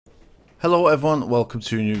Hello everyone, welcome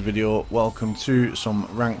to a new video, welcome to some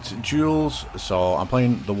ranked duels. So I'm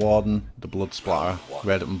playing the Warden, the Blood Splatter,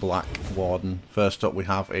 red and black Warden. First up we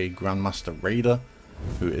have a Grandmaster Raider,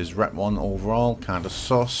 who is rep 1 overall, kinda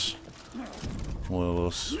sus.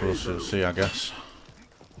 We'll see I guess.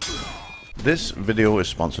 This video is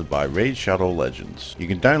sponsored by Raid Shadow Legends. You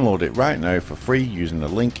can download it right now for free using the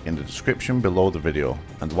link in the description below the video.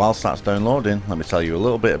 And whilst that's downloading, let me tell you a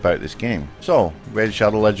little bit about this game. So, Raid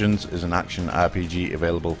Shadow Legends is an action RPG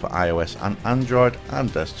available for iOS and Android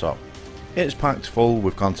and desktop. It's packed full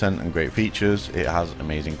with content and great features. It has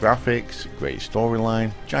amazing graphics, great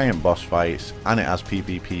storyline, giant boss fights, and it has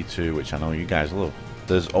PvP too, which I know you guys love.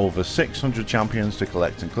 There's over 600 champions to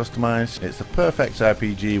collect and customize. It's the perfect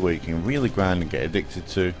RPG where you can really grind and get addicted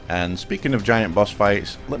to. And speaking of giant boss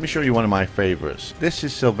fights, let me show you one of my favourites. This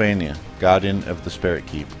is Sylvania, Guardian of the Spirit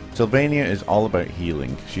Keep. Sylvania is all about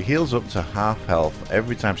healing. She heals up to half health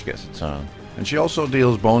every time she gets a turn. And she also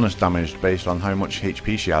deals bonus damage based on how much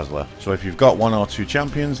HP she has left. So if you've got 1 or 2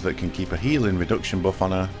 champions that can keep a healing reduction buff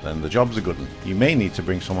on her, then the job's a good one. You may need to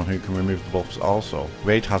bring someone who can remove the buffs also.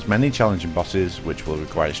 Raid has many challenging bosses which will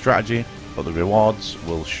require strategy, but the rewards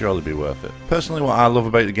will surely be worth it. Personally, what I love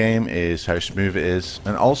about the game is how smooth it is,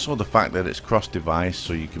 and also the fact that it's cross-device,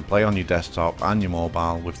 so you can play on your desktop and your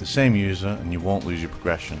mobile with the same user and you won't lose your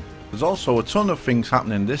progression. There's also a ton of things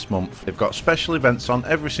happening this month. They've got special events on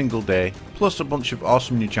every single day, plus a bunch of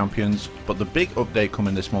awesome new champions, but the big update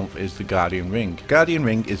coming this month is the Guardian Ring. Guardian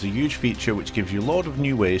Ring is a huge feature which gives you a load of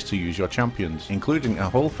new ways to use your champions, including a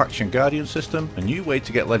whole faction Guardian system, a new way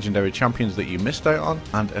to get legendary champions that you missed out on,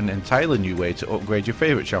 and an entirely new way to upgrade your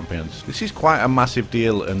favourite champions. This is quite a massive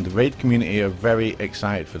deal and the Raid community are very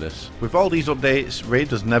excited for this. With all these updates,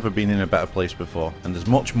 Raid has never been in a better place before, and there's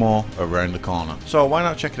much more around the corner. So why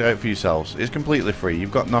not check it out for yourselves? It's completely free,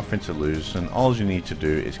 you've got nothing to lose, and all you need to do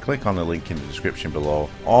is click on the link in the description below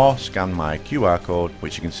or scan my QR code,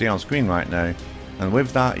 which you can see on screen right now, and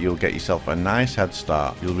with that you'll get yourself a nice head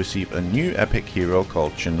start. You'll receive a new epic hero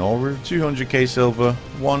called Chinoru, 200k silver,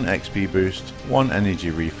 1 XP boost, 1 energy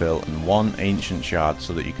refill and 1 ancient shard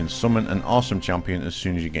so that you can summon an awesome champion as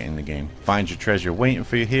soon as you get in the game. Find your treasure waiting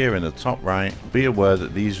for you here in the top right. Be aware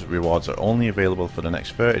that these rewards are only available for the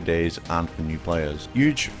next 30 days and for new players.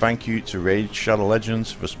 Huge thank you to Raid Shadow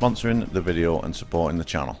Legends for sponsoring the video and supporting the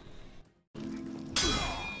channel.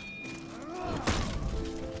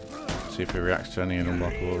 See if he reacts to any of the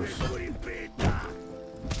unblockables.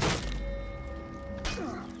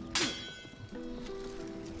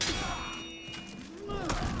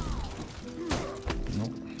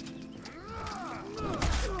 Nope.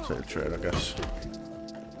 Take a trade, I guess.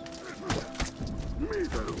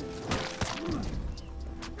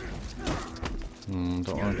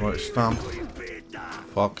 Don't want to go out of stamp.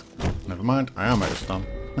 Fuck. Never mind, I am out of stamp.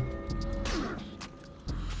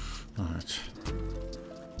 Alright.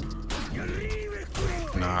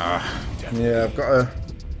 Nah. Yeah, I've got a...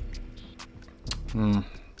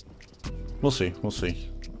 We'll see, we'll see.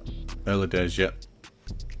 Early days yet.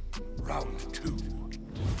 Round 2.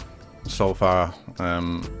 So far,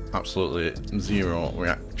 absolutely 0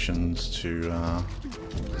 reactions to the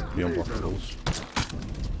unblockables.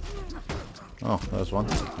 Oh, there's one.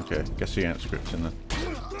 Okay, guess he ain't scripting then.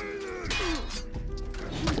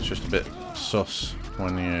 It's just a bit sus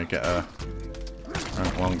when you get a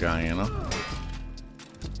rank 1 guy, you know?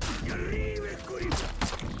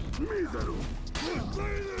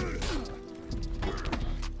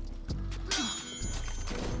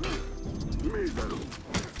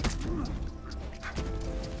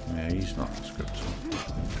 Yeah, he's not scripting.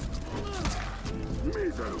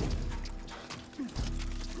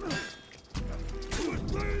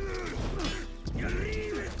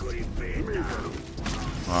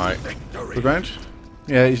 Alright, good round.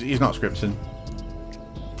 Yeah, he's not scripting.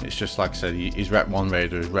 It's just like I said, he's rep 1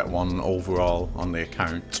 Raider, he's rep 1 overall on the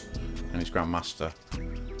account, and he's Grandmaster.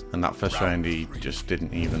 And that first round he just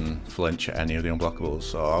didn't even flinch at any of the unblockables,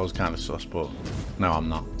 so I was kind of sus, but no, I'm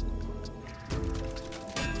not.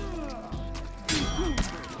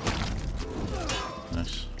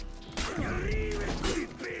 Nice.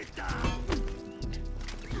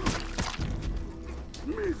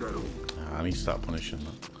 I need to start punishing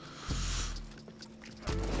that.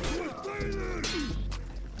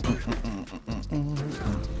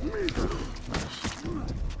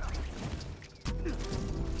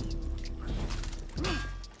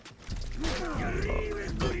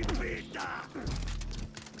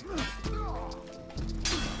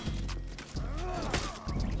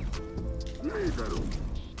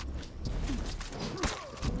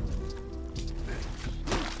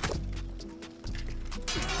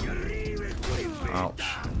 Ouch.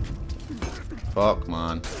 Fuck,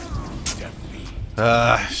 man.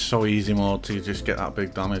 So easy mode to just get that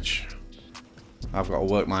big damage. I've got to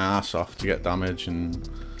work my ass off to get damage and...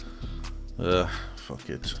 fuck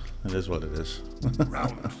it. It is what it is.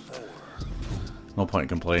 No point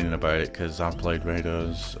complaining about it because I've played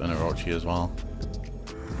Raiders and Orochi as well.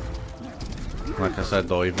 Like I said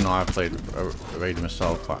though, even though I've played a Raider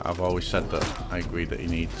myself, I've always said that I agree that he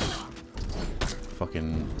needs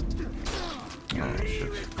fucking... Oh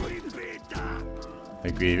shit. I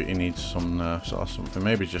agree he needs some nerfs or something.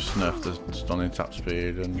 Maybe just nerf the stunning tap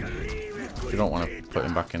speed, and you don't want to put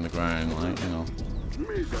him back in the ground, like, you know.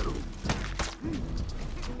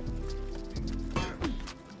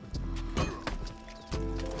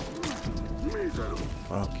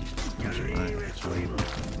 Fuck, he's punching right between.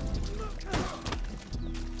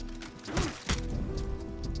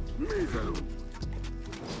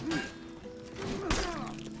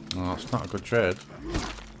 Oh, it's not a good trade.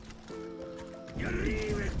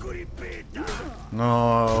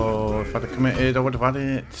 No, if I'd have committed, I would have had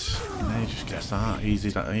it. And then he just gets that.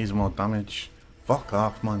 Easy more damage. Fuck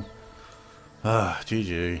off, man.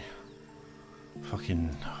 GG.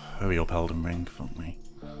 Fucking hurry up, Elden Ring. Fuck me.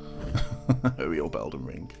 Hurry up, Elden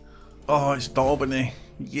Ring. Oh, it's Daubeny.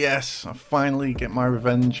 Yes, I finally get my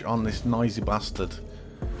revenge on this noisy bastard.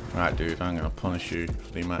 Right, dude, I'm gonna punish you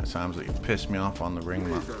for the amount of times that you've pissed me off on the ring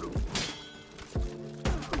map.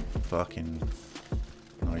 Fucking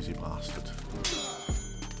noisy bastard.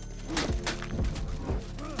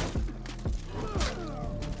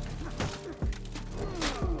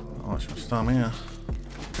 Oh, it's my stamina.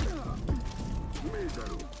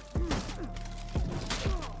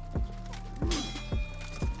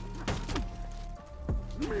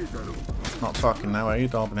 Not talking now, are you,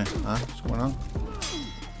 Daubeny? Huh? What's going on?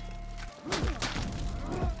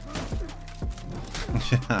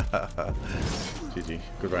 GG.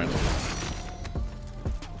 Good round.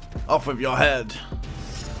 Off with your head!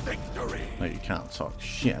 Victory! No, you can't talk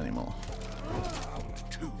shit anymore.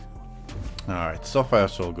 Alright, so far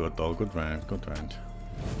so good though. Good round, good round.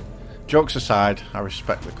 Jokes aside, I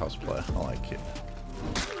respect the cosplay. I like it.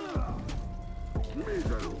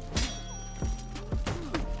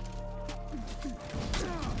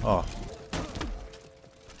 Oh.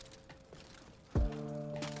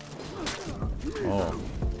 Oh.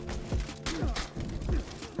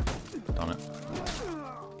 Damn it.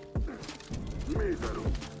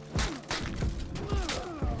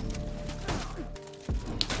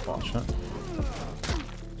 Fortunate.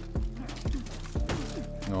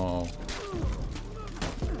 No.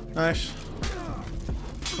 Nice. I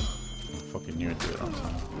fucking knew it'd do it that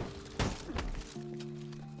time.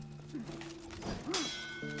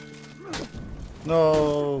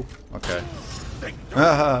 No. Okay.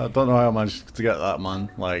 I don't know how I managed to get that,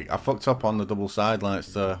 man. Like, I fucked up on the double side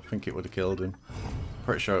lights there. I think it would have killed him.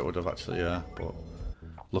 Pretty sure it would have actually, yeah. But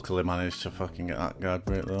luckily managed to fucking get that guard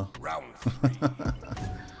break though. Round 3.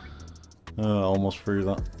 Almost through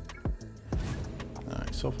that.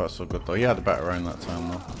 Alright, so far so good though. He had a better round that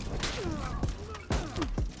time though.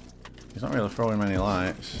 He's not really throwing many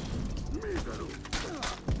lights.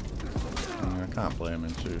 I can't blame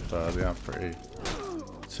him too far. They are pretty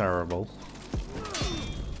terrible.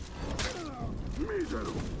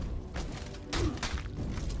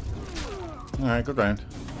 Alright, good round.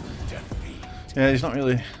 Yeah, he's not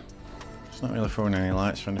really throwing any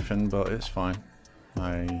lights or anything, but it's fine.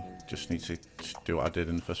 I just need to do what I did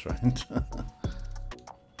in the first round.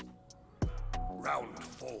 Round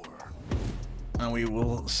 4. And we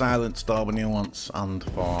will silence Daubeny once and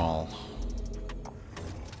for all.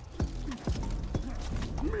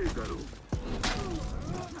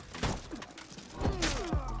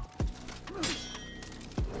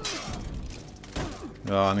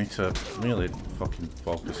 Oh, I need to really fucking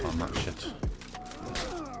focus on that shit.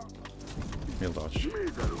 Heal dodge.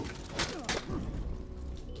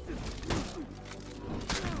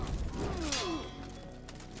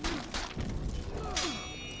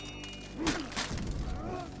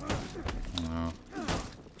 No.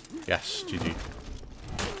 Yes, GG.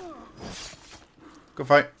 Good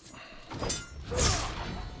fight.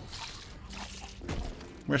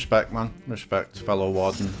 Respect, man. Respect, fellow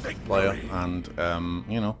Warden player, and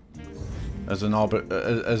you know, as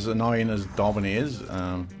annoying as Daubeny is,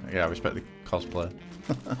 yeah, I respect the cosplay.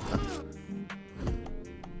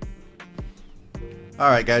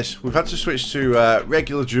 Alright guys, we've had to switch to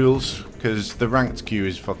regular duels because the ranked queue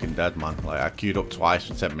is fucking dead, man. Like, I queued up twice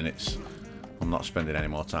for 10 minutes. I'm not spending any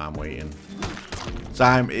more time waiting.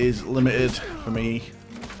 Time is limited for me.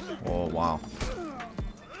 Oh wow.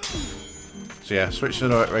 So yeah, switch to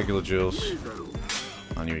the regular duels.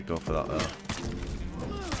 I knew he'd go for that though.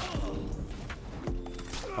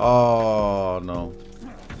 Oh no.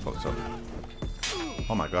 Fucked up.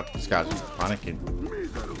 Oh my god, this guy's panicking.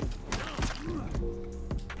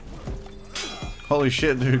 Holy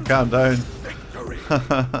shit, dude, calm down.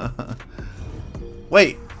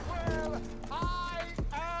 Wait.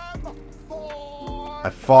 I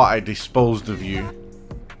thought I disposed of you.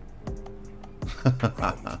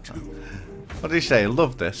 What did he say?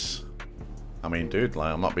 Love this. I mean, dude,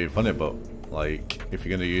 like, I'm not being funny, but like, if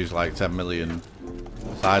you're gonna use like 10 million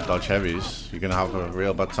side dodge heavies, you're gonna have a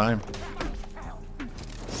real bad time.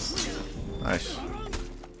 Nice.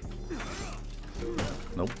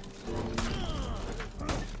 Nope.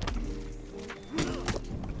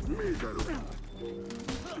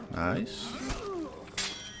 Nice.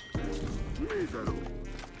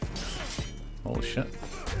 Holy shit.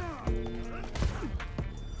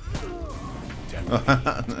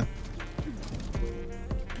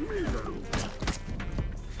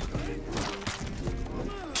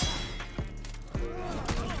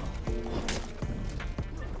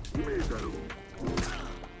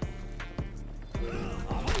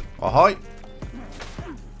 Ahoy!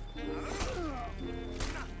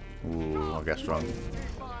 Ooh, I guess wrong.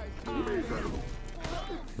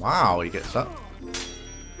 Wow, he gets that.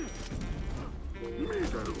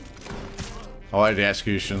 Oh, I did the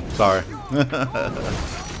execution. Sorry.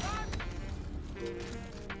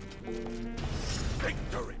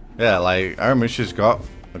 Yeah, like Aramush's got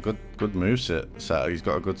a good moveset. So he's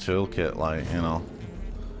got a good toolkit, like, you know,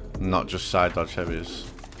 not just side dodge heavies.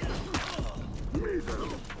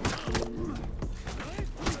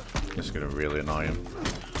 This is gonna really annoy him.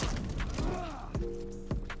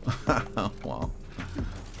 Wow.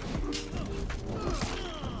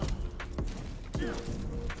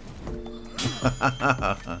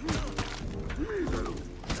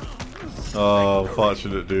 Oh,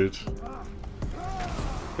 fortunate dude.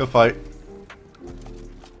 Good fight.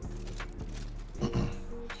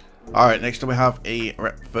 Alright, next up we have a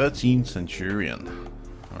Rep 13 Centurion.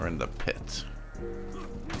 We're in the pit.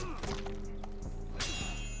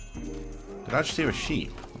 Did I just hear a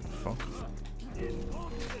sheep? What the fuck?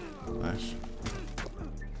 Nice.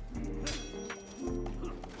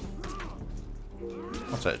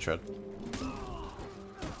 I'll take a tread.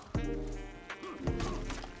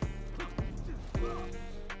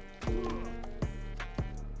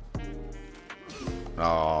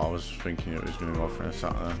 Oh, I was thinking it was going to go for a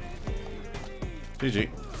sat there. GG.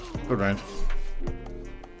 Good round.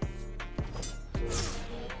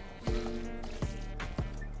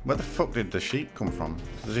 Where the fuck did the sheep come from?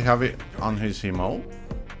 Does he have it on his emote?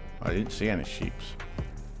 I didn't see any sheeps.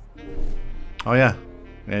 Oh yeah.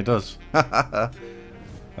 Yeah, he does. I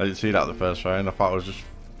didn't see that the first round. I thought I was just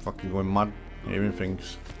fucking going mad hearing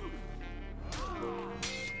things.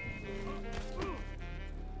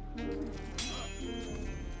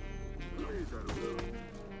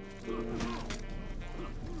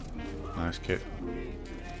 Nice kick.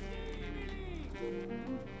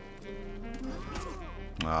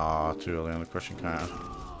 Ah, too early on the crushing counter.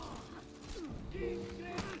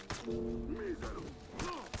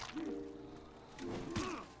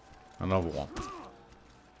 Another one.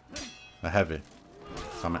 A heavy.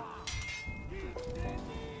 Damn it.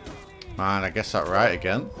 Man, I guess that right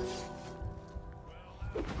again.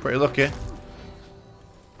 Pretty lucky.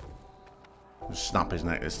 Just snap his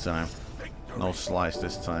neck this time. No slice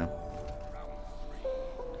this time.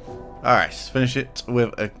 Alright, let's finish it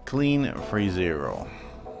with a clean 3-0.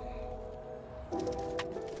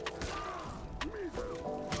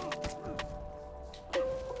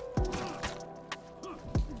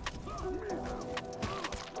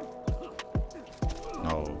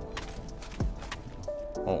 No.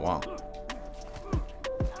 Oh, wow.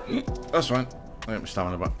 That's fine. I get my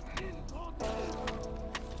stamina back.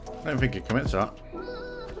 I don't think he commits that.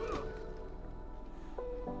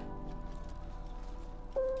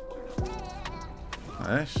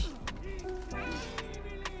 Nice.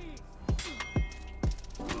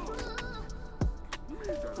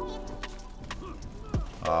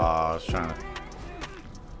 I was trying to...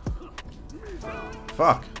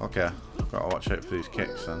 Fuck, okay. Gotta watch out for these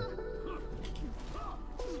kicks then.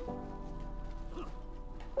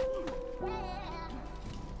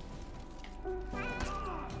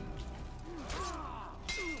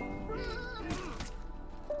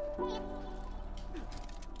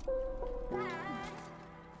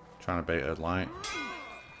 Trying to bait her light.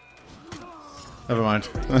 Never mind.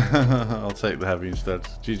 I'll take the heavy instead.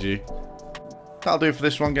 GG. That'll do for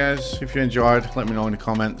this one, guys. If you enjoyed, let me know in the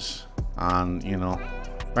comments. And, you know,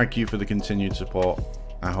 thank you for the continued support.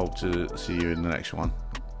 I hope to see you in the next one.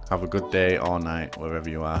 Have a good day or night, wherever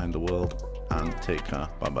you are in the world. And take care.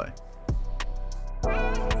 Bye-bye.